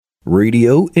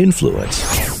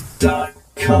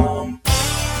radioinfluence.com.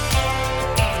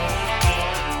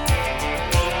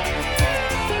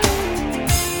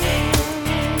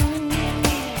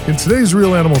 In today's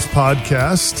Real Animals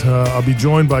podcast, I'll be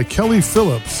joined by Kelly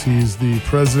Phillips. He's the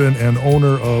president and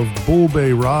owner of Bull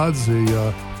Bay Rods,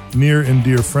 a near and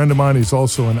dear friend of mine. He's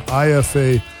also an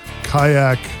IFA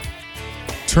kayak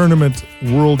tournament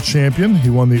world champion. He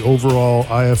won the overall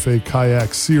IFA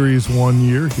kayak series 1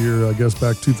 year here, I guess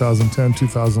back 2010,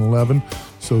 2011.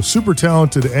 So super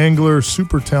talented angler,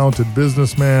 super talented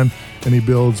businessman, and he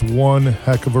builds one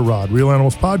heck of a rod. Real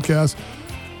Animals podcast,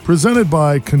 presented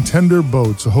by Contender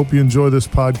Boats. I hope you enjoy this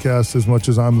podcast as much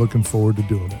as I'm looking forward to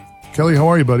doing it. Kelly, how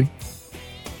are you, buddy?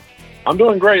 I'm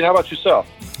doing great. How about yourself?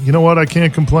 You know what? I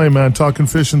can't complain, man. Talking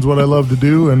fishing is what I love to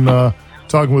do, and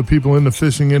talking with people in the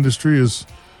fishing industry is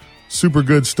super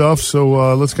good stuff.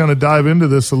 So let's kind of dive into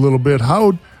this a little bit.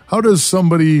 How does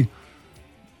somebody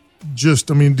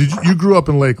you grew up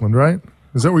in Lakeland, right?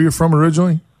 Is that where you're from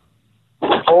originally?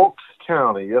 Polk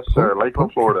County, yes, sir.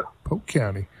 Lakeland, Florida. Polk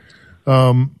County.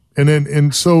 So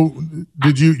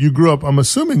did you grew up, I'm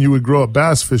assuming you would grow up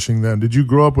bass fishing then. Did you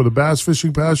grow up with a bass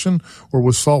fishing passion, or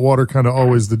was saltwater kind of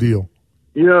always the deal?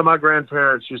 My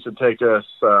grandparents used to take us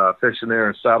fishing there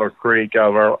in Saddle Creek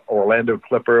out of our Orlando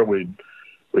Clipper. We'd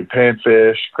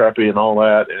panfish, crappie, and all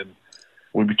that. And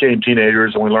we became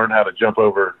teenagers, and we learned how to jump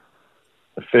over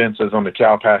the fences on the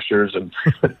cow pastures and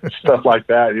stuff like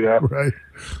that, Right.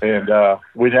 And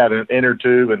we'd had an inner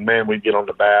tube, and, man, we'd get on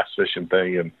the bass fishing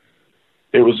thing. And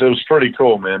it was pretty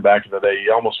cool, man, back in the day.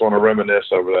 You almost want to reminisce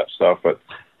over that stuff. But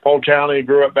Polk County,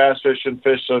 grew up bass fishing,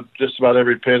 fished just about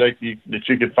every pit that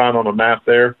you could find on a map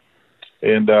there.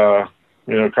 And,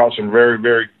 caught some very,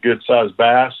 very good-sized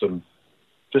bass and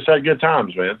just had good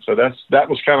times, man. So that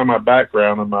was kind of my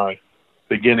background, and my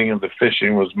beginning of the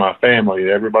fishing was my family.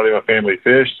 Everybody in my family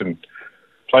fished and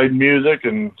played music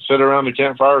and sit around the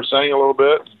campfire, sang a little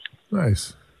bit.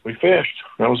 Nice. We fished.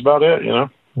 That was about it,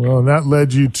 Well, and that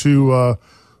led you to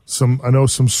some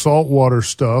saltwater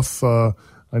stuff. I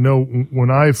know when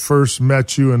I first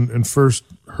met you and first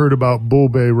heard about Bull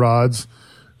Bay Rods,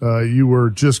 you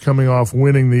were just coming off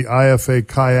winning the IFA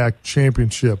Kayak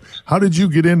Championship. How did you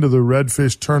get into the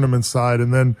Redfish tournament side?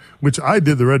 And then, which I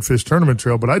did the Redfish tournament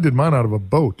trail, but I did mine out of a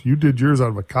boat. You did yours out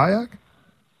of a kayak?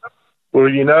 Well,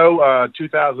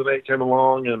 2008 came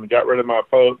along and got rid of my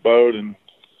boat and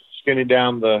skinny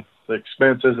down the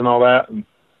expenses and all that. And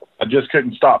I just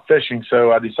couldn't stop fishing,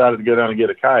 so I decided to go down and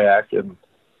get a kayak. And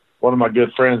one of my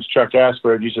good friends, Chuck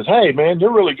Asperger, he says, "Hey, man,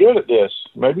 you're really good at this.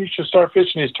 Maybe you should start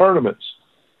fishing these tournaments."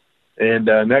 And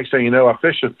next thing you know, I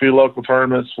fished a few local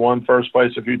tournaments, won first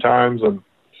place a few times. And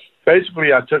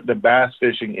basically I took the bass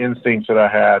fishing instincts that I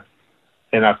had,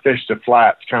 and I fished the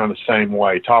flats kind of the same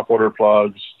way, topwater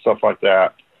plugs, stuff like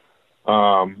that,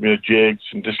 jigs,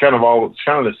 and just kind of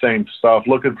the same stuff,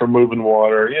 looking for moving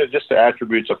water, just the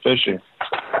attributes of fishing.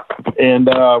 And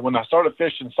when I started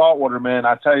fishing saltwater, man,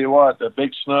 I tell you what, the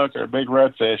big snook or big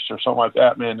redfish or something like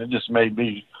that, man, it just made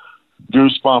me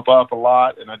goosebump up a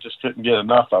lot, and I just couldn't get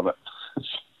enough of it.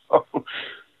 So,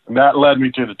 and that led me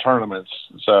to the tournaments.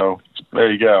 So there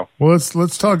you go. Well,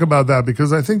 let's talk about that,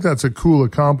 because I think that's a cool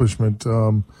accomplishment.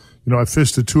 I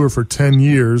fished a tour for 10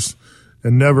 years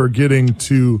and never getting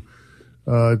to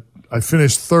I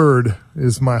finished third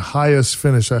is my highest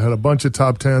finish. I had a bunch of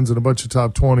top 10s and a bunch of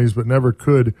top 20s, but never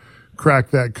could crack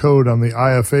that code on the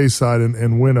IFA side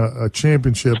and win a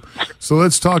championship. So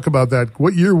let's talk about that.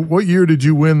 What year did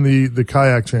you win the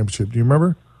kayak championship? Do you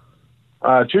remember?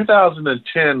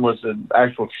 2010 was the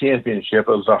actual championship.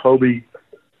 It was a Hobie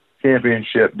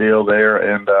championship deal there,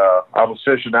 and I was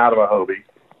fishing out of a Hobie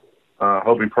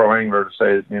Pro Angler to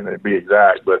say, to be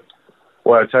exact. But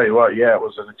I tell you what, it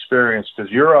was an experience,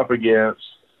 because you're up against.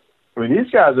 These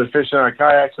guys are fishing on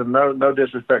kayaks, and no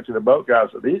disrespect to the boat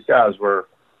guys, but these guys were.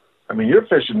 You're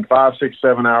fishing 5, 6,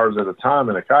 7 hours at a time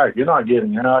in a kayak. You're not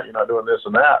getting out. You're not doing this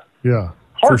and that. Yeah,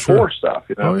 hardcore stuff.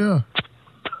 Oh yeah,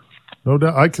 no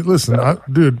doubt. I could listen,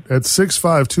 dude. At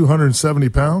 6'5", 270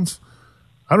 pounds,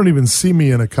 I don't even see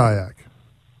me in a kayak.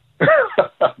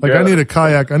 I need a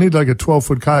kayak. I need like a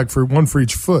 12-foot kayak for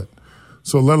each foot.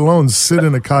 So let alone sit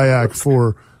in a kayak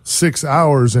for 6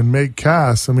 hours and make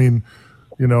casts. Back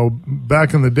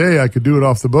in the day, I could do it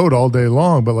off the boat all day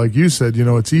long. But like you said,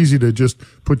 it's easy to just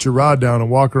put your rod down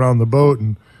and walk around the boat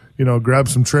and, grab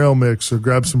some trail mix or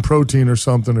grab some protein or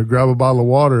something or grab a bottle of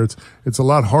water. It's a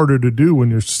lot harder to do when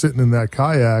you're sitting in that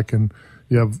kayak and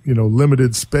you have,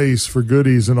 limited space for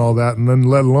goodies and all that. And then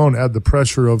let alone add the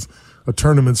pressure of a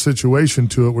tournament situation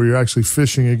to it where you're actually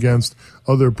fishing against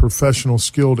other professional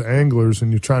skilled anglers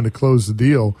and you're trying to close the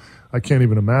deal. I can't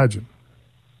even imagine.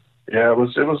 Yeah, it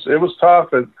was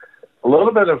tough and a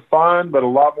little bit of fun, but a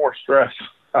lot more stress,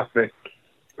 I think.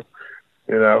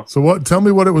 So tell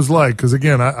me what it was like, because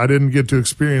again, I didn't get to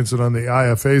experience it on the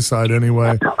IFA side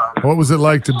anyway. What was it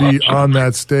like to be on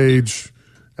that stage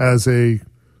as a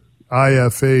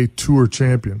IFA tour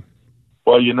champion?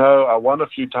 Well, I won a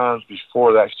few times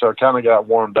before that, so I kind of got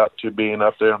warmed up to being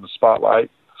up there in the spotlight.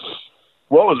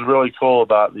 What was really cool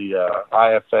about the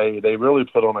IFA, they really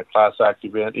put on a class act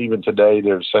event. Even today,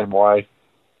 they're the same way.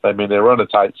 I mean, they run a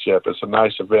tight ship. It's a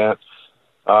nice event.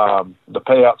 The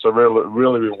payouts are really,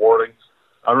 really rewarding.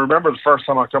 I remember the first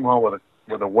time I come home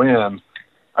with a win,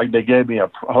 they gave me a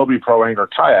Hobie Pro Angler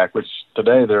kayak, which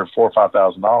today they're $4,000 or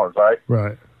 $5,000, right?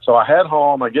 Right. So I head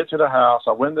home, I get to the house,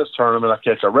 I win this tournament, I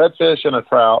catch a redfish and a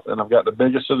trout, and I've got the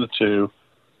biggest of the two.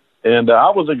 And I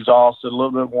was exhausted, a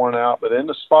little bit worn out, but in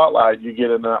the spotlight, you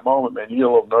get in that moment, man, you get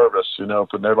a little nervous,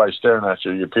 when everybody's staring at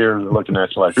you. Your peers are looking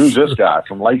at you like, who's this guy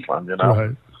from Lakeland,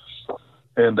 Right.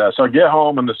 And so I get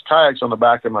home, and this kayak's on the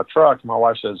back of my truck, and my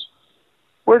wife says,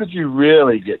 where did you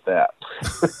really get that?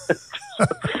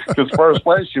 Because first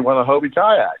place, you won a Hobie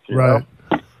kayak, right.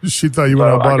 She thought you went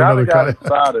out and bought another kayak.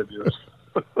 Excited,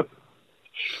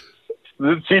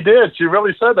 She did. She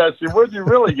really said that. She, where'd you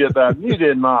really get that? You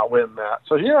did not win that.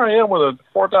 So here I am with a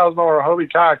 $4,000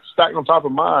 Hobie kayak stacked on top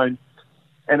of mine,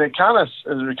 and it kind of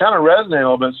resonated a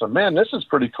little bit. So, man, this is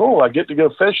pretty cool. I get to go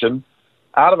fishing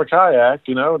out of a kayak.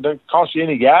 It doesn't cost you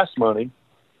any gas money.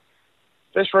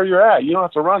 Fish where you're at. You don't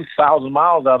have to run 1,000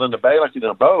 miles out in the bay like you do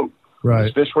in a boat. Right.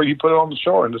 Just fish where you put it on the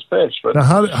shore and just fish. But now,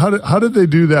 how did they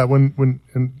do that? When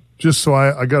and just so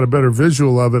I got a better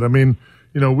visual of it. I mean,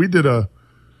 we did a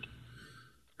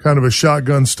kind of a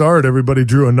shotgun start. Everybody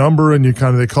drew a number, and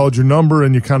they called your number,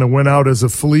 and you kind of went out as a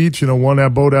fleet.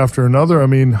 One boat after another. I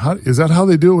mean, is that how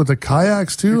they do it with the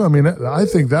kayaks too? I mean, I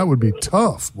think that would be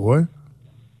tough, boy.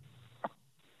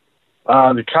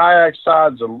 The kayak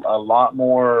side's a lot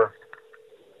more.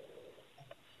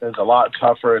 Is a lot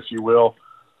tougher, if you will.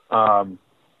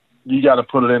 You got to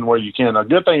put it in where you can. The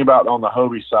good thing about on the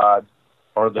Hobie side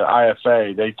or the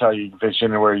IFA, they tell you to fish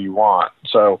anywhere you want.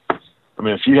 So, I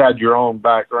mean, if you had your own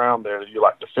background there that you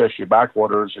like to fish your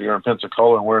backwaters, or you're in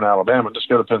Pensacola and we're in Alabama, just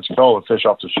go to Pensacola and fish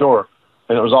off the shore.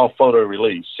 And it was all photo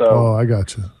release. So I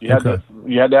got you. You had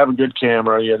to have a good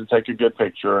camera. You had to take a good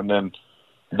picture, and then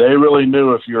they really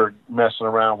knew if you were messing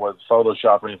around with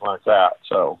Photoshop or anything like that.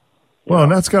 So. Well,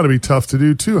 and that's got to be tough to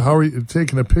do, too. How are you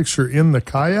taking a picture in the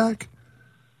kayak?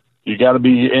 You got to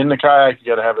be in the kayak. You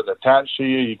got to have it attached to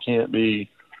you. You can't be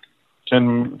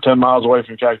 10 miles away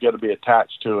from the kayak. You got to be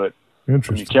attached to it.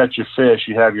 Interesting. When you catch your fish,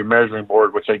 you have your measuring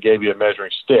board, which they gave you a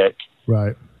measuring stick.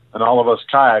 Right. And all of us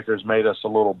kayakers made us a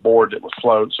little board that would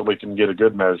float so we can get a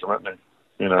good measurement,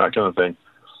 and that kind of thing.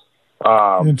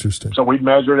 Interesting. So we'd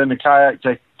measure it in the kayak,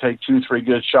 take 2-3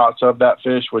 good shots of that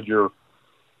fish with your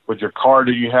card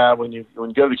that you have when you go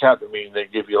to the captain meeting. They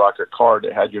give you like a card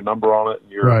that had your number on it and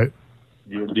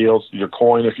your deals, your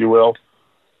coin, if you will.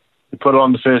 You put it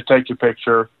on the fish, take your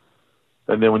picture,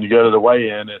 and then when you go to the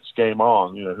weigh-in, it's game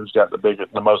on. Who's got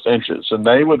the most inches, and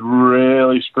they would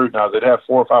really scrutinize. They'd have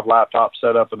 4 or 5 laptops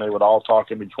set up, and they would all talk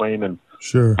in between. And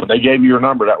sure, when they gave you your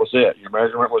number, that was it. Your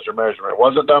measurement was your measurement. It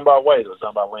wasn't done by weight; it was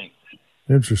done by length.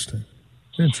 Interesting.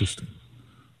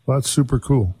 Well, that's super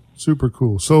cool. Super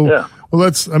cool. So,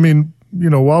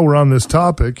 while we're on this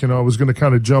topic, I was going to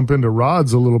kind of jump into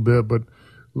rods a little bit, but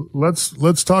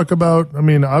let's talk about,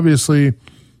 obviously,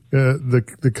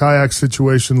 the kayak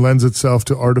situation lends itself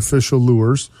to artificial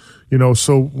lures,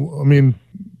 so,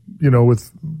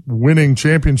 with winning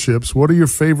championships, what are your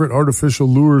favorite artificial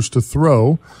lures to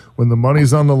throw when the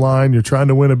money's on the line, you're trying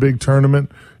to win a big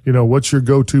tournament? What's your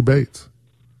go-to baits?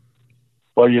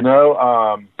 Well,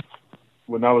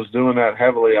 when I was doing that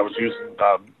heavily, I was using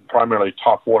primarily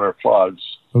topwater plugs.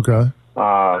 Okay.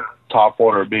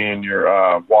 Topwater being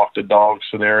your walk the dog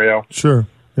scenario. Sure.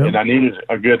 Yep. And I needed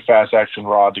a good fast action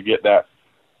rod to get that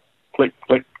click,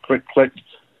 click, click, click.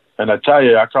 And I tell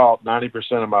you, I caught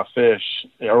 90% of my fish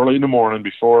early in the morning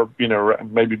before,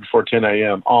 maybe before 10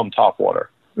 a.m. on topwater.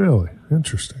 Really?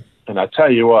 Interesting. And I tell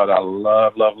you what, I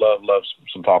love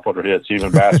some topwater hits,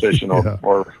 even bass fishing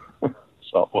or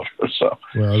saltwater. So,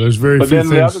 well, there's very but few then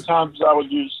things. The other times I would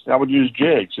use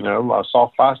jigs,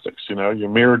 soft plastics, your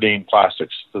Miradine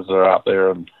plastics that are out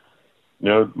there. And,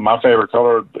 my favorite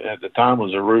color at the time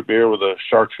was a root beer with a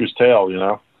chartreuse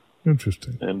tail,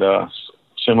 Interesting. And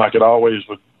seemed like I'd always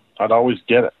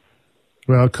get it.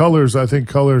 Well, I think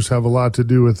colors have a lot to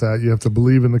do with that. You have to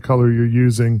believe in the color you're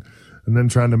using, and then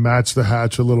trying to match the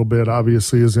hatch a little bit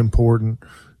obviously is important.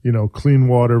 Clean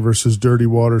water versus dirty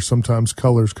water. Sometimes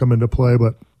colors come into play,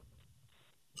 but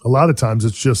A lot of times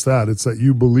it's just that. It's that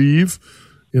you believe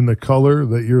in the color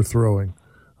that you're throwing.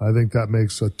 I think that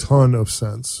makes a ton of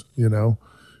sense, you know.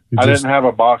 I didn't have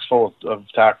a box full of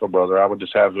tackle, brother. I would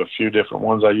just have a few different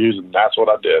ones I use, and that's what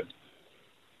I did,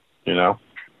 you know.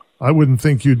 I wouldn't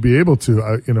think you'd be able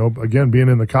to. You know, again, being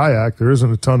in the kayak, there isn't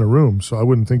a ton of room, so I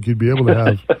wouldn't think you'd be able to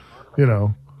have, you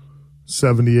know,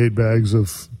 78 bags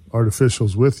of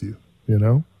artificials with you, you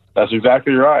know. That's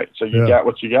exactly right. So you got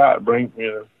what you got.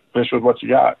 Fish with what you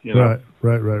got, you know.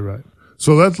 Right.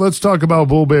 So let's talk about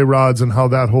Bull Bay rods and how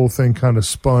that whole thing kind of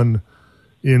spun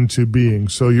into being.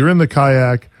 So you're in the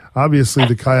kayak. Obviously,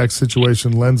 the kayak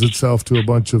situation lends itself to a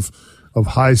bunch of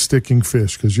high sticking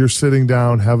fish because you're sitting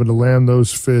down having to land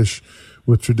those fish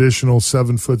with traditional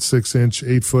 7-foot 6-inch,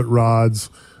 8-foot rods.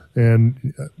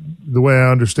 And the way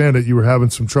I understand it, you were having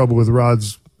some trouble with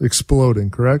rods exploding,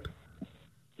 correct?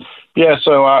 Yeah.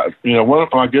 So one of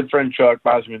my good friend Chuck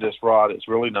buys me this rod. It's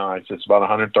really nice. It's about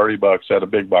 $130 at a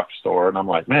big box store, and I'm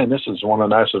like, man, this is one of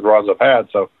the nicest rods I've had.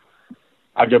 So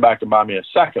I go back and buy me a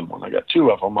second one. I got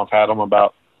two of them. I've had them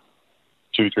about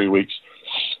 2-3 weeks,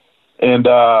 and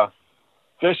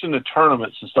fishing the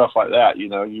tournaments and stuff like that. You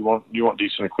know, you want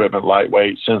decent equipment,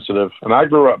 lightweight, sensitive. And I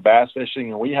grew up bass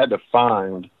fishing, and we had to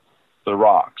find the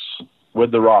rocks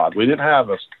with the rod. We didn't have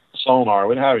a sonar.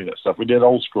 We didn't have any of that stuff. We did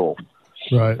old school.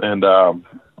 Right. And I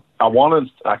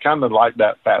kind of like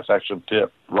that fast action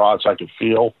tip rod so I could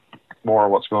feel more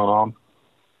of what's going on.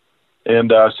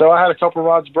 And so I had a couple of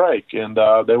rods break, and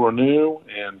they were new,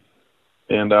 and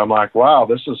I'm like, wow,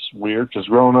 this is weird, because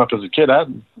growing up as a kid,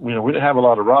 we didn't have a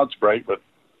lot of rods break, but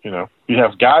you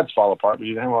have guides fall apart, but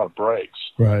you didn't have a lot of breaks.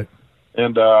 Right.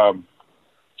 And so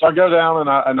I go down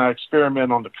and I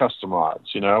experiment on the custom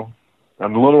rods. You know,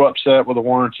 I'm a little upset with the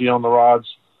warranty on the rods.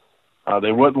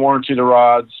 They wouldn't warranty the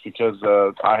rods because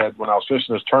when I was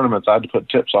fishing those tournaments, I had to put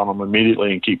tips on them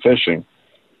immediately and keep fishing.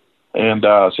 And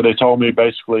so they told me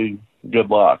basically,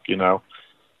 good luck, you know.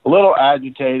 A little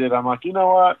agitated. I'm like, you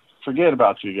know what? Forget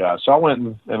about you guys. So I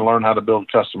went and learned how to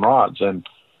build custom rods. And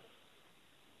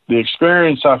the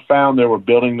experience I found, they were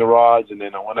building the rods, and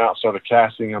then I went out and started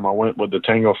casting them. I went with the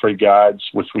Tango Free guides,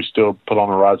 which we still put on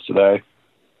the rods today.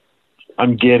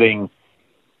 I'm getting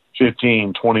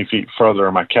 15, 20 feet further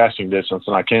in my casting distance,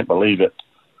 and I can't believe it.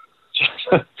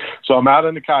 So I'm out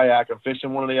in the kayak. I'm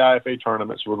fishing one of the IFA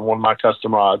tournaments with one of my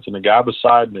custom rods, and the guy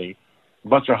beside me, a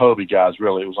bunch of Hobie guys,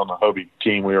 really. It was on the Hobie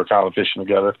team. We were kind of fishing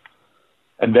together.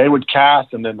 And they would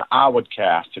cast, and then I would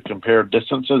cast to compare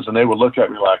distances, and they would look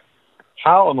at me like,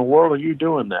 how in the world are you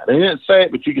doing that? They didn't say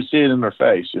it, but you could see it in their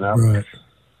face, you know? Right.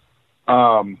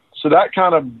 So that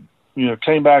kind of,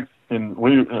 came back, and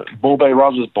Bull Bay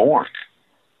Rods was born,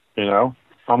 you know?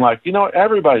 I'm like,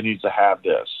 everybody needs to have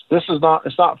this.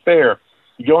 It's not fair.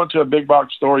 You go into a big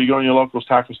box store, you go in your local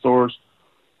tackle stores,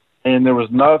 and there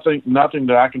was nothing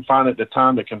that I can find at the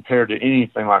time that compared to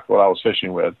anything like what I was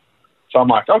fishing with. So I'm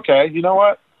like, okay, you know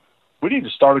what? We need to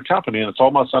start a company. And I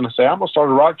told my son to say, I'm going to start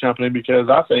a rod company because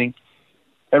I think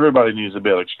everybody needs to be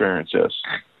able to experience this.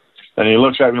 And he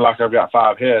looks at me like I've got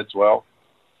 5 heads. Well,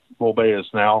 Bull Bay is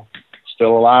now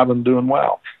still alive and doing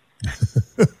well.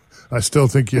 I still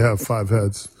think you have 5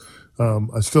 heads.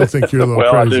 I still think you're a little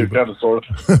well, crazy. I do, kind of, sort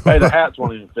of. Hey, the hats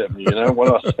won't even fit me, What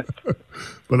else?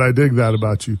 But I dig that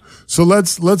about you. So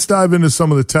let's dive into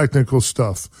some of the technical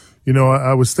stuff.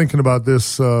 I was thinking about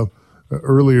this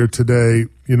earlier today.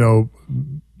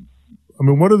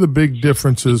 What are the big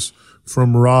differences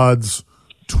from rods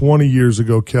 20 years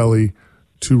ago, Kelly,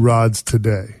 to rods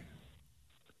today?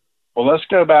 Well, let's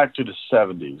go back to the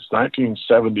 70s,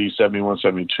 1970, 71,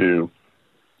 72.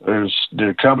 There's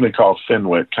the company called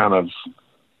Fenwick kind of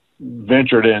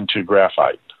ventured into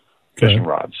graphite fishing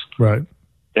rods. Right.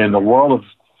 And the world of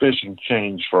fishing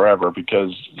changed forever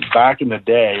because back in the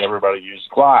day, everybody used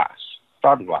glass,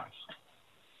 fiberglass.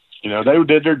 They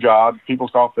did their job. People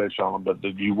caught fish on them, but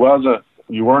you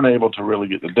weren't able to really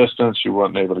get the distance. You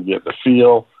weren't able to get the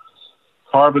feel.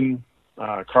 Carbon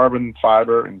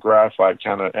fiber and graphite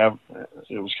it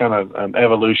was kind of an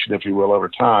evolution, if you will, over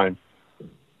time.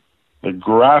 The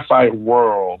graphite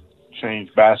world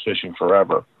changed bass fishing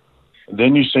forever. And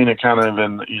then you've seen it kind of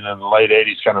in the late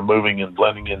 80s kind of moving and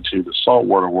blending into the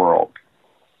saltwater world.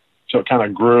 So it kind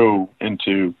of grew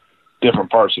into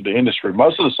different parts of the industry.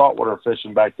 Most of the saltwater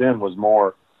fishing back then was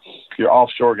more your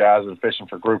offshore guys and fishing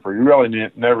for grouper. You really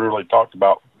never really talked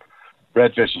about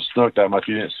redfish and snook that much.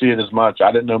 You didn't see it as much.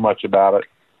 I didn't know much about it.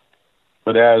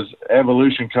 But as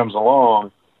evolution comes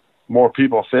along, more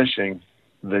people fishing,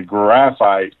 the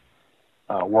graphite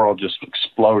world just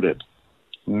exploded.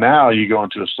 Now you go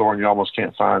into a store and you almost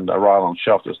can't find a rod on the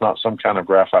shelf that's not some kind of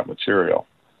graphite material.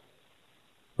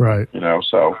 Right.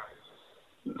 So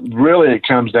really it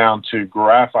comes down to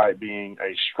graphite being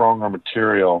a stronger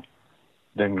material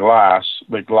than glass,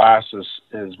 but glass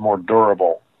is more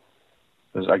durable,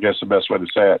 is I guess the best way to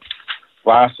say it.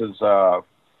 Glass is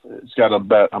it's got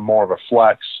a more of a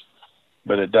flex,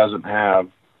 but it doesn't have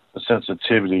the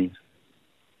sensitivity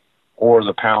or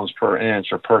the pounds per inch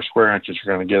or per square inch that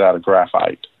you're going to get out of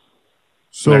graphite.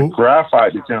 So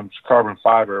graphite becomes carbon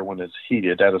fiber when it's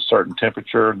heated at a certain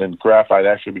temperature. Then graphite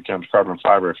actually becomes carbon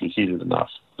fiber if you heat it enough,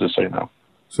 just so you know.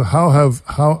 So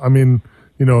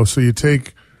so you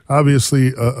take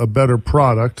obviously a better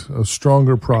product, a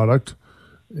stronger product,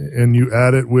 and you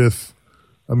add it with,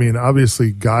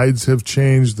 obviously guides have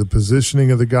changed, the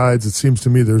positioning of the guides. It seems to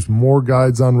me there's more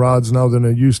guides on rods now than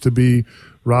it used to be.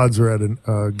 Guides are at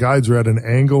an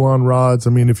angle on rods.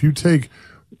 If you take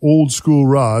old school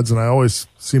rods, and I always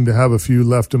seem to have a few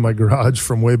left in my garage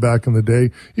from way back in the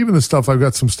day. Even I've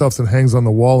got some stuff that hangs on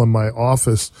the wall in my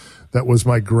office that was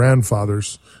my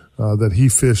grandfather's, that he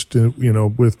fished,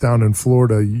 with down in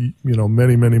Florida,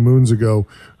 many, many moons ago,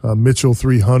 Mitchell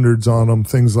 300s on them,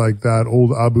 things like that,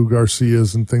 old Abu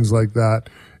Garcias and things like that.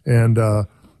 And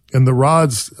the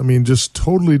rods, just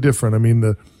totally different.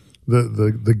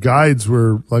 The guides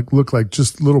look like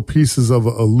just little pieces of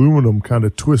aluminum kind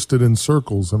of twisted in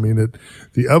circles.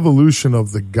 The evolution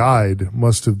of the guide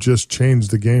must have just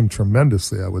changed the game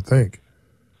tremendously, I would think.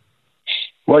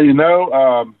 Well,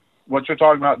 what you're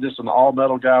talking about, just an all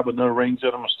metal guide with no rings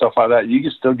in them and stuff like that, you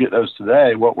can still get those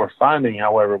today. What we're finding,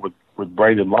 however, with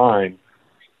braided line,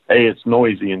 A, it's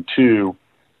noisy, and two,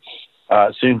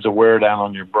 it seems to wear down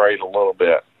on your braid a little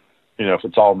bit, if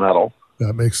it's all metal.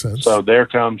 That makes sense. So there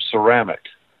comes ceramic.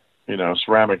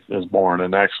 Ceramic is born,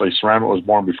 and actually ceramic was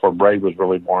born before braid was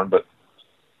really born, but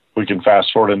we can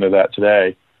fast forward into that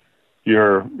today.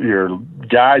 Your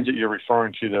guides that you're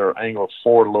referring to that are angled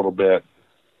forward a little bit,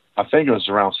 I think it was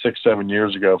around 6-7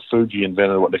 years ago, Fuji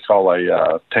invented what they call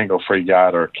a tangle-free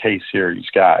guide or a K-series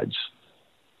guides.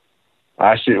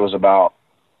 Actually, it was about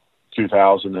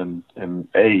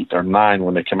 2008 or 9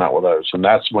 when they came out with those, and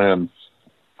that's when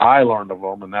I learned of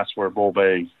them, and that's where Bull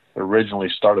Bay originally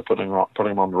started putting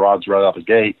them on the rods right out the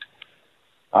gate.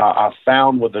 I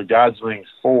found with the guides leaning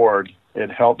forward, it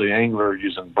helped the angler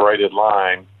using braided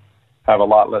line have a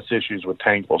lot less issues with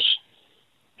tangles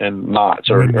and knots,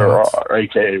 or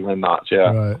AKA wind knots,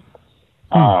 yeah.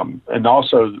 Right. And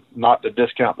also, not to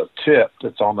discount the tip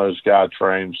that's on those guide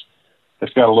frames,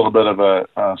 it's got a little bit of a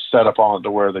setup on it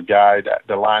to where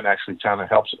the line actually kind of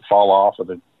helps it fall off of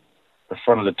the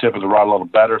front of the tip of the rod a little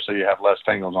better, so you have less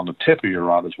tangles on the tip of your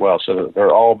rod as well. So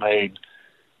they're all made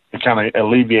to kind of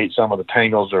alleviate some of the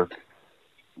tangles or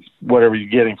whatever you're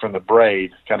getting from the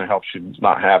braid, kind of helps you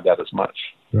not have that as much.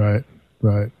 Right.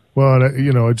 Well,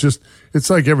 it's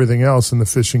like everything else in the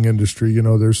fishing industry.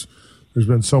 There's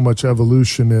been so much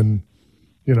evolution in,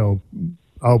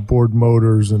 outboard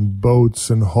motors and boats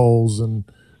and hulls and,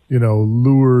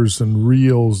 lures and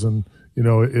reels. And,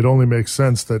 it only makes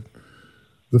sense that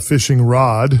the fishing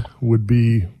rod would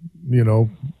be,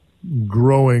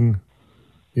 growing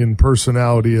in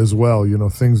personality as well.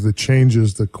 Things that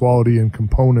changes the quality and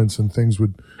components and things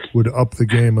would up the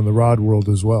game in the rod world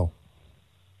as well.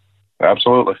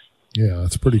 Absolutely. Yeah,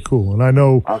 that's pretty cool. And I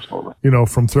know, absolutely,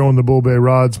 from throwing the Bull Bay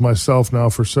rods myself now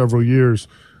for several years,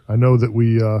 I know that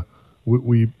we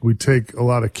take a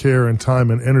lot of care and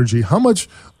time and energy. How much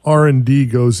R&D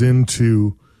goes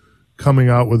into coming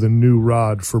out with a new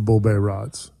rod for Bull Bay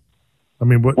rods?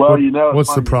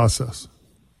 What's the process?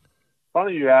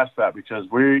 Funny you ask that, because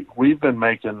we've been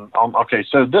making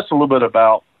so just a little bit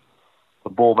about the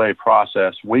Bull Bay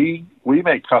process. We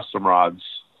make custom rods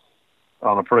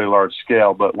on a pretty large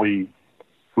scale, but we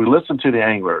listen to the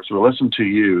anglers, we listen to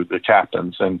you, the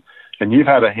captains, and you've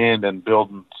had a hand in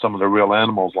building some of the Real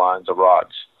Animals lines of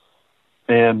rods.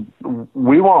 And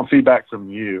we want feedback from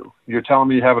you. You're telling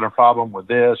me you're having a problem with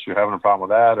this, you're having a problem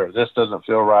with that, or this doesn't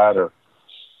feel right, or,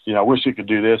 I wish you could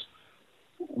do this.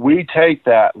 We take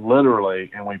that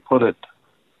literally and we put it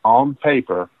on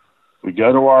paper. We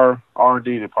go to our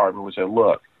R&D department. We say,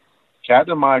 look,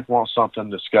 Captain Mike wants something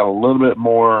that's got a little bit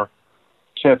more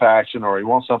tip action, or he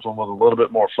wants something with a little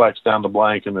bit more flex down the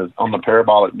blank and on the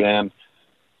parabolic bend.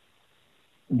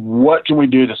 What can we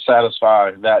do to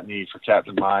satisfy that need for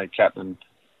Captain Mike, Captain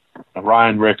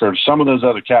Ryan Rickard, some of those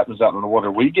other captains out in the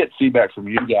water? We get feedback from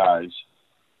you guys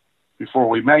before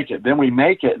we make it. Then we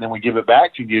make it, and then we give it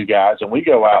back to you guys, and we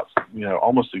go out,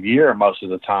 almost a year most of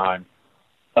the time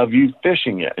of you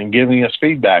fishing it and giving us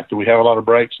feedback. Do we have a lot of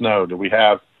breaks? No. Do we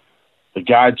have the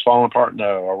guides falling apart?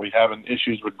 No. Are we having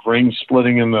issues with ring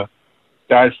splitting in the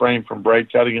guide frame from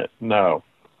braid cutting it? No.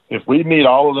 If we meet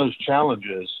all of those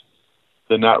challenges,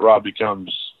 then that rod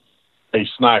becomes a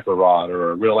sniper rod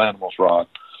or a real animals rod.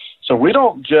 So we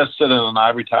don't just sit in an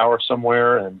ivory tower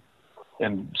somewhere and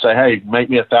say, hey, make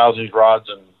me 1,000 of these rods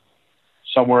and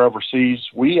somewhere overseas.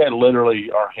 We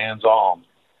literally are hands-on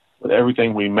with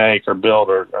everything we make or build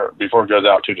or before it goes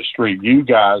out to the street. You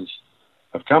guys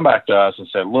have come back to us and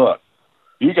said, look,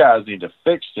 you guys need to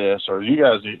fix this, or you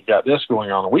guys got this going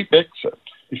on, and we fix it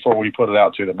before we put it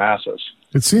out to the masses.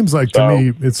 It seems like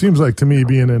to me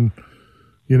being in,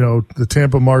 the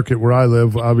Tampa market where I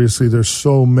live, obviously there's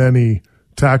so many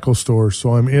tackle stores.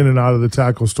 So I'm in and out of the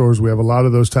tackle stores. We have a lot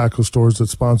of those tackle stores that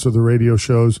sponsor the radio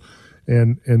shows.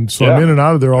 And so I'm in and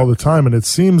out of there all the time. And it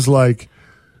seems like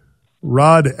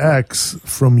Rod X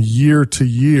from year to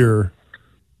year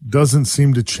doesn't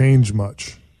seem to change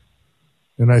much.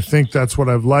 And I think that's what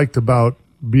I've liked about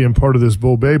being part of this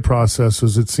Bull Bay process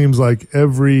is it seems like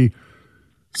every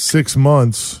 6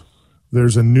 months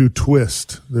there's a new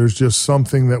twist. There's just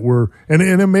something that and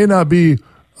it may not be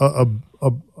a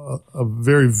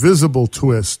very visible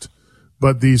twist,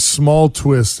 but these small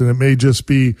twists, and it may just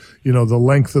be, the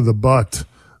length of the butt.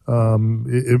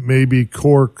 It may be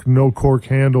cork, no cork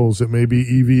handles. It may be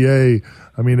EVA.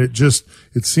 I mean,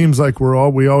 it seems like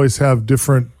we always have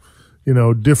different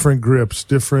grips,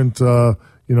 different,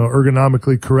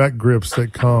 ergonomically correct grips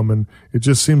that come. And it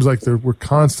just seems like we're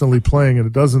constantly playing, and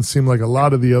it doesn't seem like a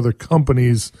lot of the other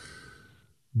companies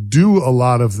do a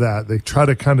lot of that. They try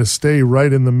to kind of stay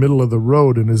right in the middle of the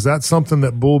road. And is that something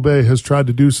that Bull Bay has tried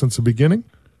to do since the beginning?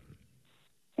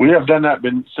 We have done that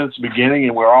since the beginning,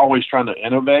 and we're always trying to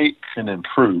innovate and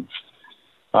improve.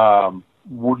 The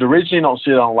reason you don't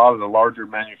see it on a lot of the larger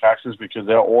manufacturers because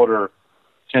they'll order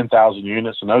 10,000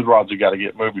 units, and those rods have got to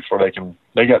get moved before they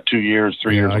got 2 years,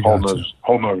 3 years of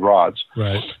holding those rods.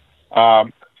 Right.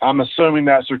 I'm assuming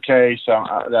that's their case.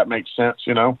 That makes sense,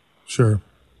 Sure.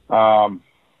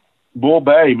 Bull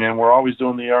Bay, man, we're always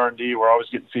doing the R&D. We're always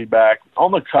getting feedback. On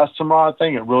the custom rod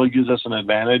thing, it really gives us an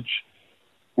advantage.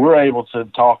 We're able to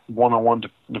talk one-on-one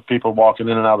to people walking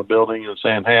in and out of the building and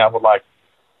saying, hey, I would like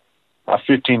a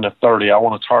 15 to 30. I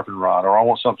want a tarpon rod, or I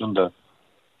want something to,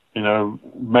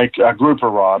 make a grouper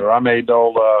rod, or I made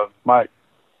old Mike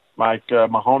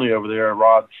Mahoney over there a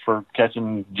rod for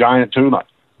catching giant tuna.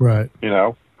 Right.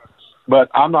 But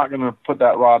I'm not going to put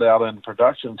that rod out in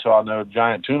production until I know a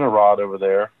giant tuna rod over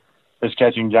there is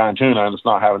catching giant tuna and it's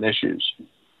not having issues.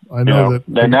 I know that.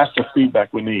 Then that's the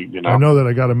feedback we need. I know that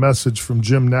I got a message from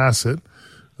Jim Nassett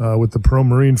with the Pro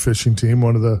Marine Fishing Team,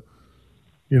 one of the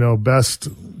best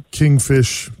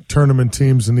kingfish tournament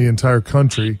teams in the entire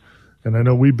country, and I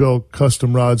know we built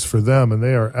custom rods for them, and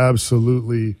they are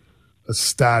absolutely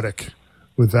ecstatic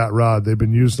with that rod. They've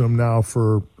been using them now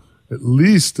for at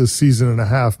least a season and a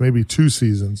half, maybe 2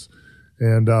 seasons.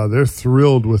 And they're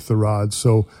thrilled with the rod.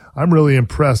 So I'm really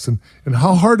impressed. And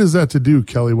how hard is that to do,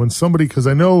 Kelly, when somebody, because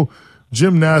I know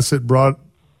Jim Nassett brought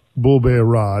Bull Bay a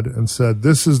rod and said,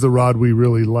 this is the rod we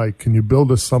really like. Can you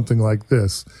build us something like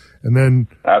this? And then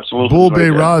absolutely, Bull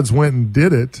Bay Rods went and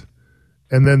did it.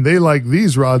 And then they like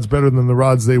these rods better than the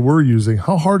rods they were using.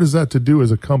 How hard is that to do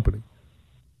as a company?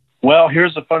 Well,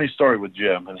 here's a funny story with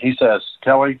Jim. And he says,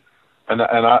 Kelly, and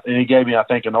he gave me, I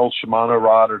think, an old Shimano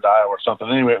rod or dial or something.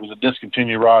 Anyway, it was a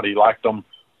discontinued rod. He liked them.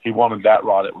 He wanted that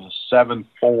rod. It was a 7.4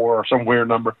 or some weird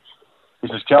number. He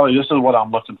says, Kelly, this is what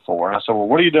I'm looking for. And I said, well,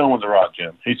 what are you doing with the rod,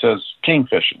 Jim? He says,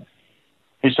 kingfishing.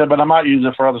 He said, but I might use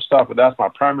it for other stuff, but that's my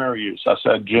primary use. I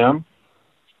said, Jim,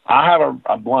 I have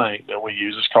a blank that we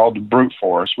use. It's called the Brute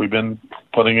Force. We've been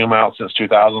putting them out since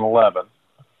 2011.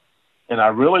 And I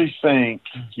really think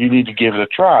you need to give it a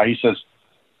try. He says,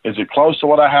 is it close to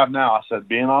what I have now? I said,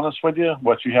 being honest with you,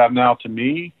 what you have now to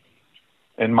me,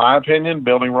 in my opinion,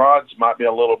 building rods might be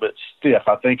a little bit stiff.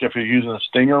 I think if you're using a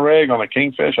stinger rig on a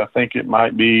kingfish, I think it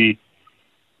might be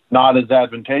not as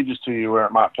advantageous to you where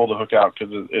it might pull the hook out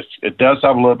because it does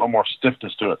have a little bit more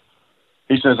stiffness to it.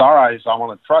 He says, all right, so I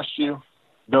want to trust you.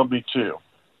 Build me 2.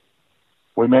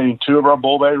 We made him 2 of our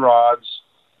Bull Bay rods,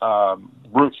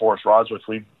 Brute Force rods, which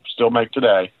we still make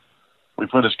today. We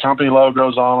put his company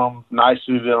logos on them,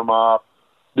 nicely did them up.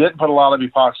 Didn't put a lot of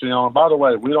epoxy on them. By the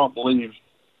way, we don't believe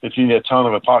that you need a ton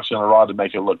of epoxy on a rod to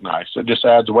make it look nice. It just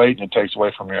adds weight and it takes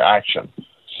away from your action.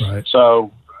 Right.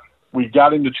 So we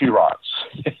got him to 2 rods.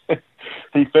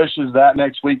 He fishes that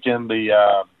next weekend. It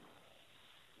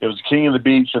was King of the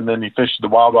Beach, and then he fished the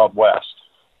Wild Wild West.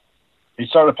 He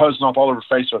started posting up all over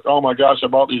Facebook. Oh my gosh, I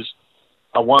bought these.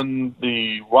 I won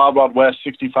the Wild Wild West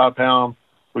 65-pound.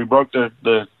 We broke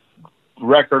the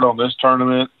record on this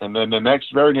tournament, and then the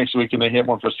very next weekend they hit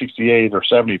one for 68 or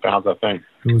 70 pounds, I think.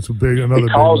 It was another. He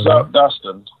calls up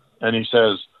Dustin and he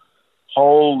says,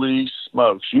 "Holy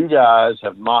smokes, you guys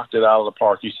have knocked it out of the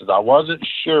park. He says, I wasn't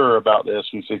sure about this.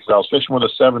 He said, because I was fishing with a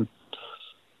 7.4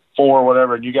 or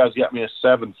whatever, and you guys got me a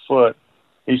 7 foot.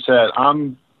 He said,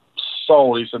 I'm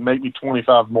sold. He said, make me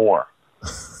 25 more.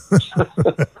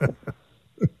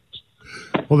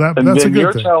 Well, that's and a then good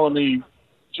you're thing. telling me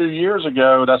 2 years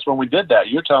ago, that's when we did that.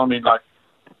 You're telling me like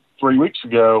 3 weeks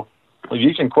ago, well,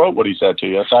 you can quote what he said to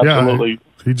you. That's absolutely.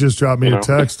 Yeah, he just dropped me a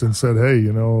text and said, hey,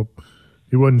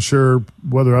 he wasn't sure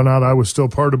whether or not I was still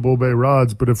part of Bull Bay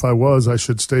Rods, but if I was, I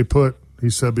should stay put. He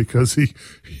said, because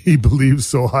he believes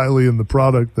so highly in the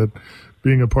product that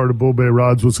being a part of Bull Bay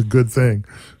Rods was a good thing.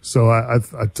 So I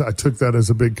took that as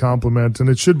a big compliment, and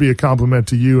it should be a compliment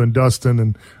to you and Dustin.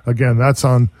 And again, that's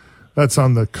on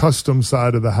the custom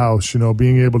side of the house,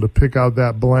 being able to pick out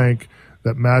that blank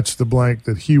that matched the blank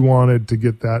that he wanted to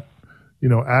get that,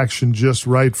 action just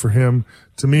right for him.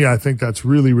 To me, I think that's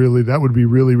really, really, that would be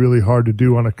really, really hard to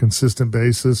do on a consistent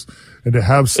basis. And to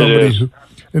have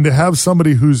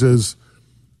somebody who's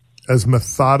as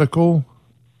methodical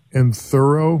and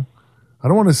thorough. I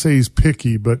don't want to say he's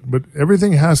picky, but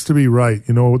everything has to be right.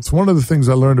 It's one of the things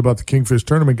I learned about the Kingfish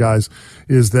Tournament guys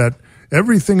is that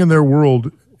everything in their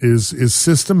world is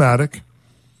systematic.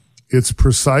 It's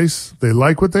precise. They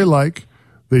like what they like.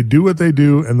 They do what they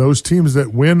do. And those teams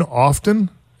that win often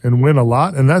and win a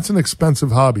lot, and that's an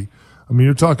expensive hobby. I mean,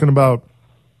 you're talking about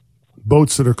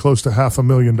boats that are close to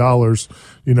 $500,000,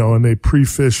 and they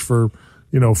pre-fish for,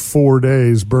 4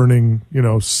 days burning,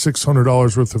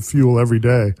 $600 worth of fuel every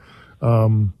day.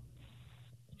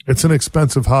 It's an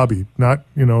expensive hobby, not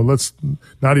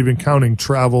even counting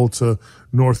travel to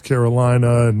North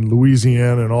Carolina and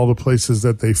Louisiana and all the places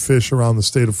that they fish around the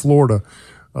state of Florida.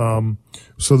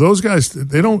 So those guys,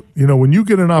 they don't, when you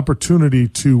get an opportunity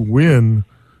to win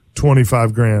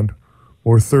 25 grand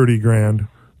or 30 grand,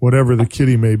 whatever the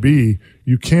kitty may be,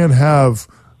 you can't have,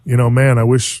 man, I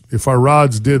wish if our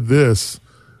rods did this,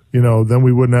 then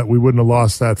we wouldn't have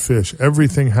lost that fish.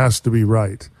 Everything has to be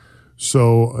right.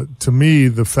 So to me,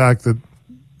 the fact that,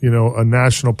 a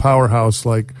national powerhouse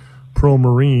like Pro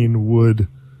Marine would,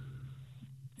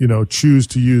 choose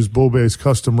to use Bull Bay's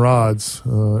custom rods,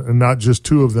 and not just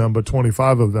 2 of them, but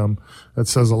 25 of them, that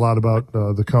says a lot about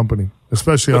the company,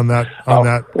 especially on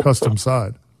that custom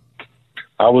side.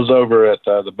 I was over at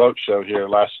the boat show here a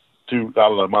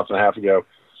month and a half ago,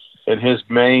 and his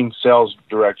main sales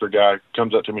director guy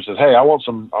comes up to me and says, hey, I want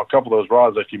a couple of those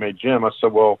rods that you made Jim. I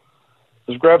said, well,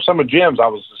 just grab some of Jim's. I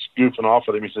was just goofing off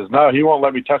with him. He says, no, he won't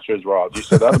let me touch his rods. He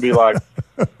said, that'll be like,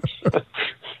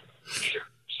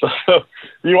 so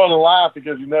you want to laugh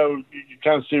because, you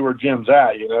kind of see where Jim's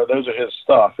at, those are his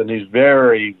stuff. And he's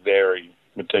very, very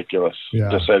meticulous,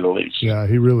 to say the least. Yeah,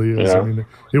 he really is. I mean,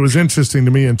 it was interesting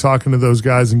to me in talking to those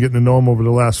guys and getting to know them over the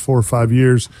last 4 or 5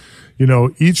 years.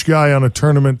 Each guy on a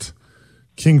tournament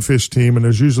Kingfish team, and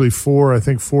there's usually 4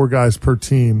 guys per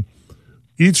team.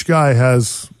 Each guy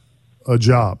has a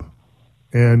job,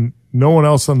 and no one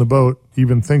else on the boat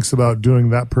even thinks about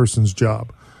doing that person's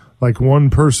job. Like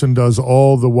one person does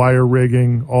all the wire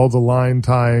rigging, all the line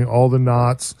tying, all the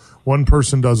knots. One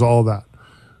person does all that.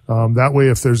 That way,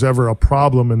 if there's ever a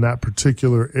problem in that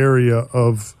particular area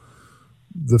of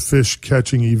the fish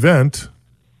catching event,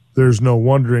 there's no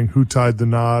wondering who tied the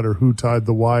knot or who tied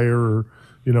the wire or,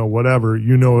 whatever.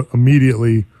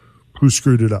 Immediately who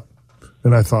screwed it up.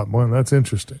 And I thought, man, that's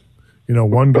interesting.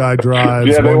 One guy drives.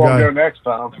 Yeah, they one won't guy, go next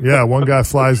time. Yeah, one guy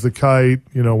flies the kite.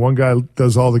 One guy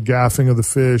does all the gaffing of the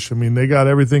fish. I mean, they got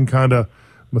everything kind of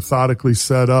methodically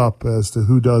set up as to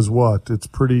who does what. It's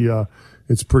pretty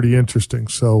interesting.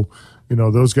 So,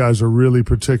 those guys are really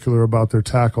particular about their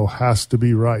tackle. Has to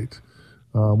be right,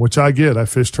 which I get. I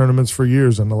fished tournaments for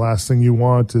years, and the last thing you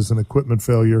want is an equipment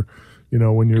failure.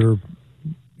 When you're,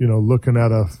 looking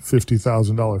at a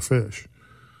 $50,000 fish.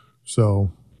 So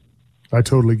I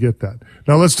totally get that.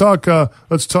 Now let's talk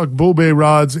Bull Bay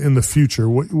rods in the future.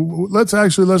 Let's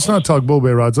not talk Bull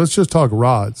Bay rods. Let's just talk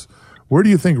rods. Where do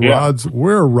you think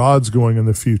where are rods going in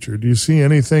the future? Do you see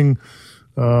anything,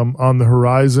 on the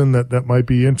horizon that might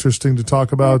be interesting to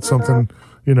talk about? Something,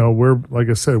 where, like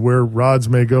I said, where rods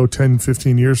may go 10,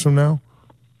 15 years from now?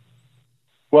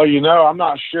 Well, I'm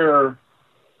not sure.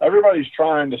 Everybody's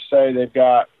trying to say they've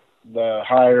got the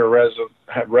higher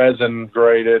resin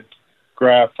graded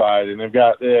graphite, and they've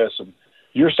got this, and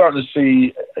you're starting to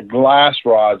see glass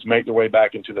rods make their way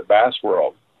back into the bass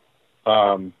world,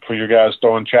 for your guys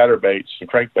throwing chatterbaits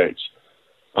and crankbaits.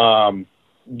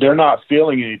 They're not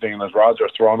feeling anything in those rods. They're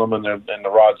throwing them, and the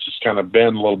rods just kind of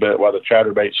bend a little bit while the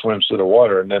chatterbait swims through the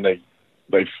water, and then they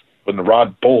when the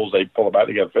rod pulls, they pull it back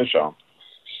to get a fish on.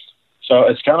 So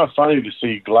it's kind of funny to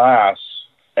see glass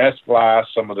S-Glass,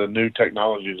 some of the new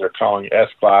technologies are calling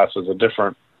S-Glass as a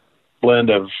different blend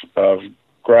of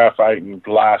graphite and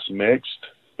glass mixed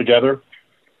together.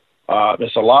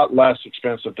 It's a lot less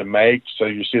expensive to make, so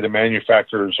you see the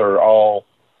manufacturers are all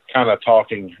kind of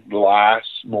talking glass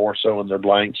more so in their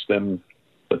blanks than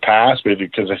the past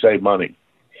because they save money.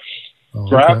 Oh, okay.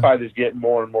 Graphite is getting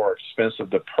more and more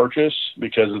expensive to purchase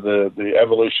because of the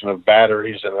evolution of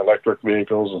batteries and electric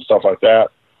vehicles and stuff like that.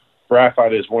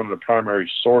 Graphite is one of the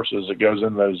primary sources that goes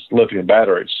in those lithium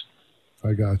batteries.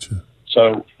 I got you.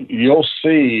 So you'll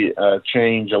see a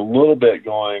change a little bit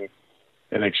going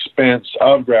in expense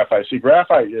of graphite. See,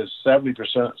 graphite is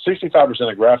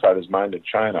 65% of graphite is mined in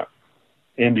China,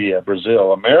 India,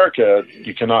 Brazil. America,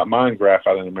 you cannot mine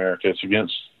graphite in America. It's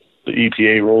against the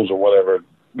EPA rules or whatever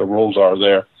the rules are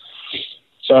there.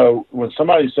 So when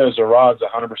somebody says the rod's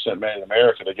 100% made in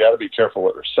America, they got to be careful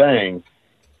what they're saying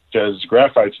because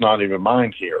graphite's not even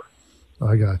mined here.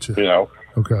 I got you. You know.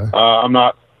 Okay. I'm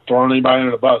not throwing anybody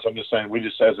under the bus. I'm just saying we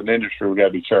just, as an industry, we got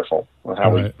to be careful on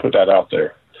how we put that out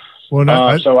there.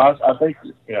 Well, so I think,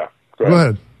 yeah. Go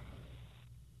ahead.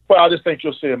 Well, I just think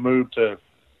you'll see a move to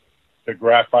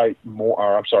graphite more,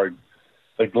 or I'm sorry,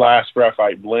 the glass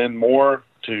graphite blend more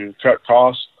to cut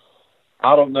costs.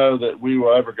 I don't know that we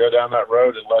will ever go down that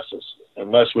road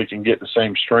unless we can get the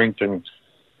same strength and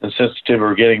sensitivity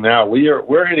we're getting now.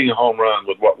 We're hitting a home run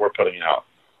with what we're putting out.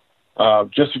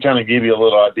 Just to kind of give you a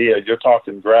little idea, you're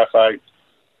talking graphite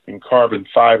and carbon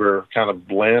fiber kind of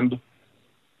blend.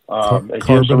 It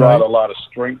gives the rod a lot of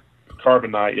strength.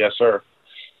 Carbonite, yes, sir.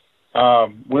 We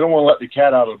don't want to let the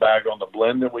cat out of the bag on the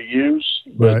blend that we use,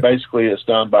 but basically it's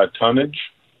done by tonnage.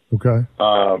 Okay.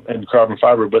 And carbon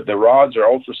fiber, but the rods are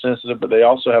ultra sensitive, but they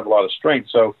also have a lot of strength.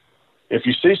 So if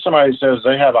you see somebody who says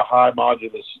they have a high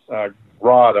modulus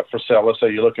rod for sale, let's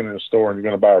say you're looking in a store and you're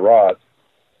going to buy a rod,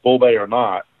 Bull Bay or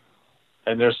not,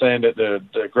 and they're saying that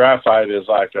the graphite is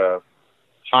like a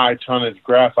high tonnage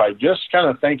graphite, just kind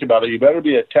of think about it. You better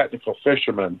be a technical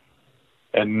fisherman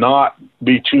and not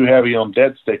be too heavy on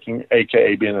dead sticking,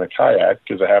 aka being in a kayak,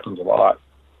 because it happens a lot.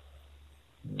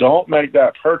 Don't make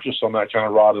that purchase on that kind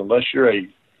of rod unless you're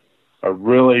a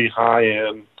really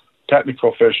high-end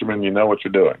technical fisherman. You know what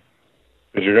you're doing,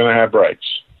 because you're going to have breaks.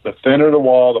 The thinner the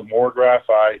wall, the more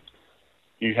graphite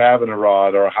you have in a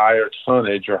rod, or a higher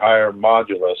tonnage or higher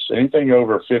modulus. Anything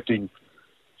over 50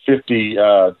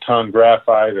 ton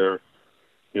graphite, or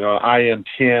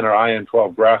IN10 or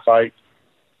IN12 graphite,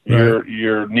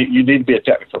 you need to be a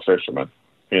technical fisherman.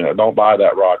 Don't buy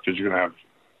that rod because you're going to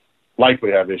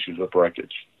likely have issues with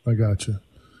breakage. I got you.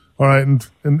 All right,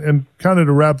 and kind of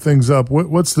to wrap things up,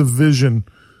 what's the vision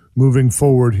moving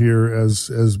forward here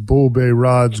as Bull Bay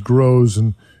Rods grows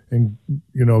and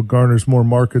garners more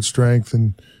market strength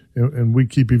and we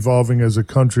keep evolving as a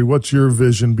country? What's your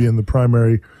vision, being the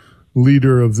primary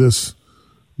leader of this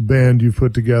band you've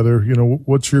put together?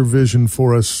 What's your vision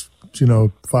for us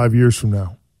 5 years from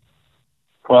now?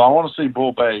 Well, I want to see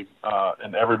Bull Bay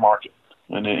in every market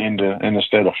in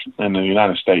the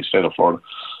United States, state of Florida.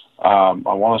 I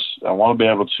want to be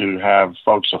able to have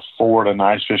folks afford a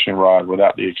nice fishing rod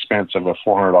without the expense of a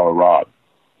 $400 rod.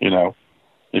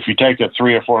 If you take a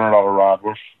 $300 or $400 rod,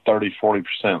 we're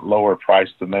 30-40% lower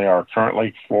priced than they are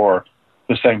currently for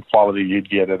the same quality you'd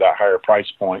get at that higher price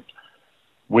point.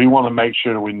 We want to make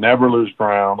sure that we never lose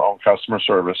ground on customer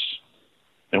service,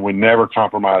 and we never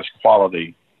compromise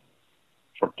quality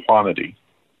for quantity.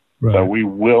 Right. So we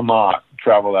will not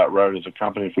travel that road as a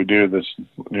company. If we do this,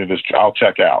 I'll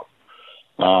check out.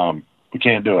 We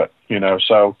can't do it,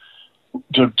 So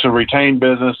to retain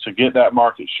business, to get that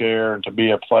market share, and to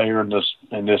be a player in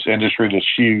this industry that's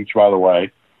huge, by the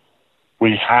way,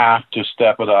 we have to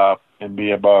step it up and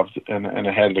be above and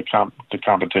ahead of the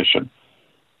competition.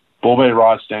 Bull Bay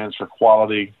Rod stands for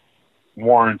quality,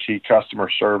 warranty, customer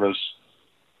service,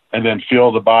 and then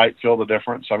feel the bite, feel the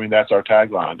difference. I mean, that's our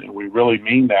tagline, and we really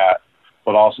mean that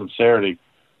with all sincerity.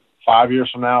 5 years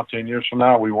from now, 10 years from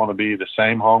now, we want to be the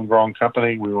same homegrown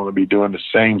company. We want to be doing the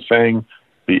same thing.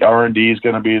 The R&D is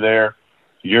going to be there.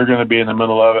 You're going to be in the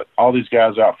middle of it. All these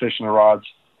guys out fishing the rods.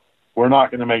 We're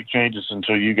not going to make changes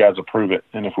until you guys approve it.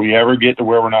 And if we ever get to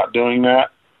where we're not doing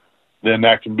that, then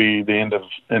that can be the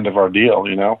end of our deal,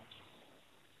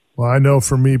 Well, I know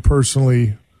for me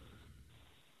personally,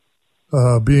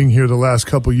 being here the last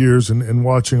couple of years and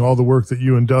watching all the work that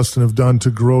you and Dustin have done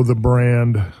to grow the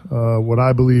brand, what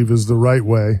I believe is the right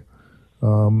way.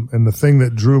 And the thing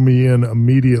that drew me in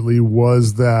immediately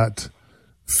was that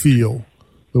feel,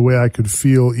 the way I could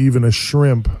feel even a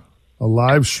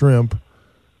live shrimp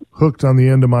hooked on the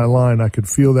end of my line. I could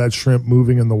feel that shrimp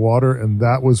moving in the water, and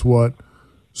that was what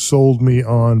sold me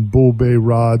on Bull Bay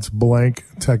Rod's blank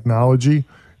technology,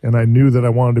 and I knew that I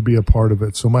wanted to be a part of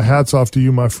it. So my hat's off to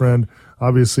you, my friend.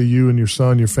 Obviously, you and your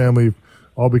son, your family,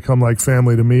 all become like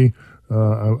family to me.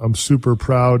 I'm super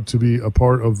proud to be a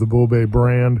part of the Bull Bay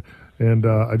brand, and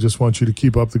I just want you to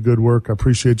keep up the good work. I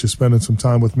appreciate you spending some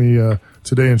time with me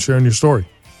today and sharing your story.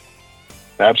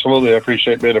 Absolutely. I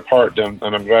appreciate being a part, and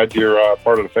I'm glad you're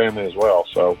part of the family as well.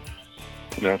 So,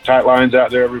 tight lines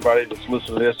out there, everybody. Just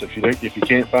listen to this. If you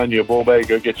can't find you a Bull Bay,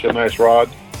 go get you a nice rod.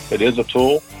 It is a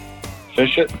tool.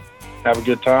 Fish it. Have a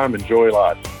good time. Enjoy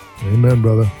life. Amen,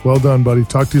 brother. Well done, buddy.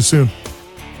 Talk to you soon.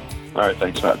 All right.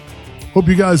 Thanks, Matt. Hope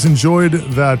you guys enjoyed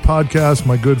that podcast.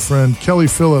 My good friend Kelly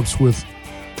Phillips with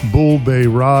Bull Bay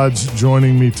Rods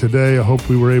joining me today. I hope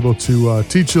we were able to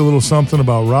teach you a little something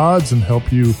about rods and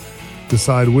help you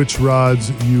decide which rods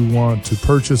you want to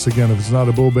purchase. Again, if it's not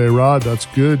a Bull Bay rod, that's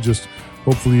good. Just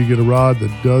hopefully you get a rod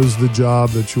that does the job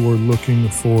that you're looking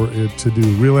for it to do.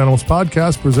 Real Animals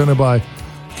Podcast presented by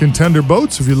Contender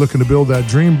Boats. If you're looking to build that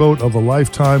dream boat of a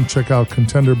lifetime, check out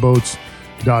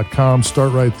contenderboats.com.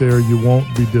 Start right there. You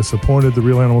won't be disappointed. The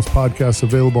Real Animals Podcast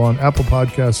available on Apple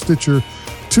Podcasts, Stitcher,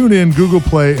 TuneIn, Google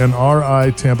Play, and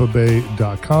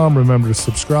ritampabay.com. Remember to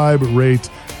subscribe, rate,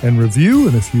 and review.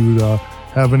 And if you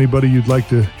have anybody you'd like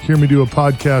to hear me do a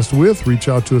podcast with, reach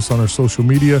out to us on our social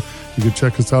media. You can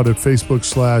check us out at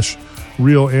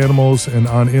Facebook/Real Animals and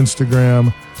on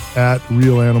Instagram at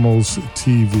Real Animals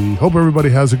TV. Hope everybody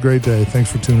has a great day.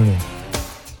 Thanks for tuning in.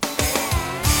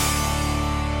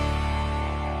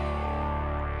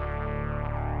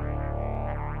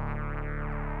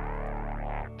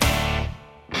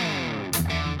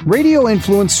 Radio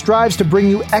Influence strives to bring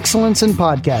you excellence in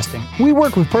podcasting. We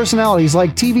work with personalities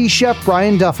like TV chef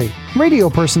Brian Duffy,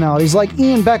 radio personalities like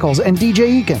Ian Beckles and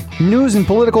DJ Eakin, news and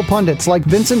political pundits like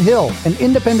Vincent Hill, and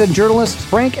independent journalists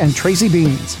Frank and Tracy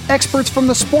Beans, experts from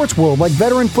the sports world like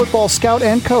veteran football scout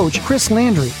and coach Chris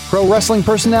Landry, pro wrestling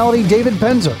personality David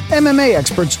Penzer, MMA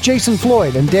experts Jason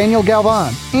Floyd and Daniel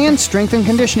Galvan, and strength and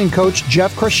conditioning coach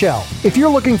Jeff Krashell. If you're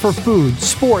looking for food,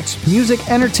 sports, music,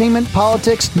 entertainment,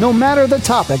 politics, no matter the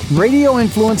topic, Radio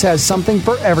Influence has something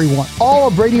for everyone. All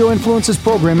of Radio Influence's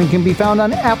programming can be found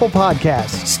on Apple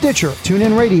Podcasts, Stitcher,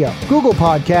 TuneIn Radio, Google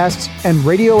Podcasts, and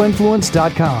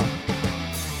RadioInfluence.com.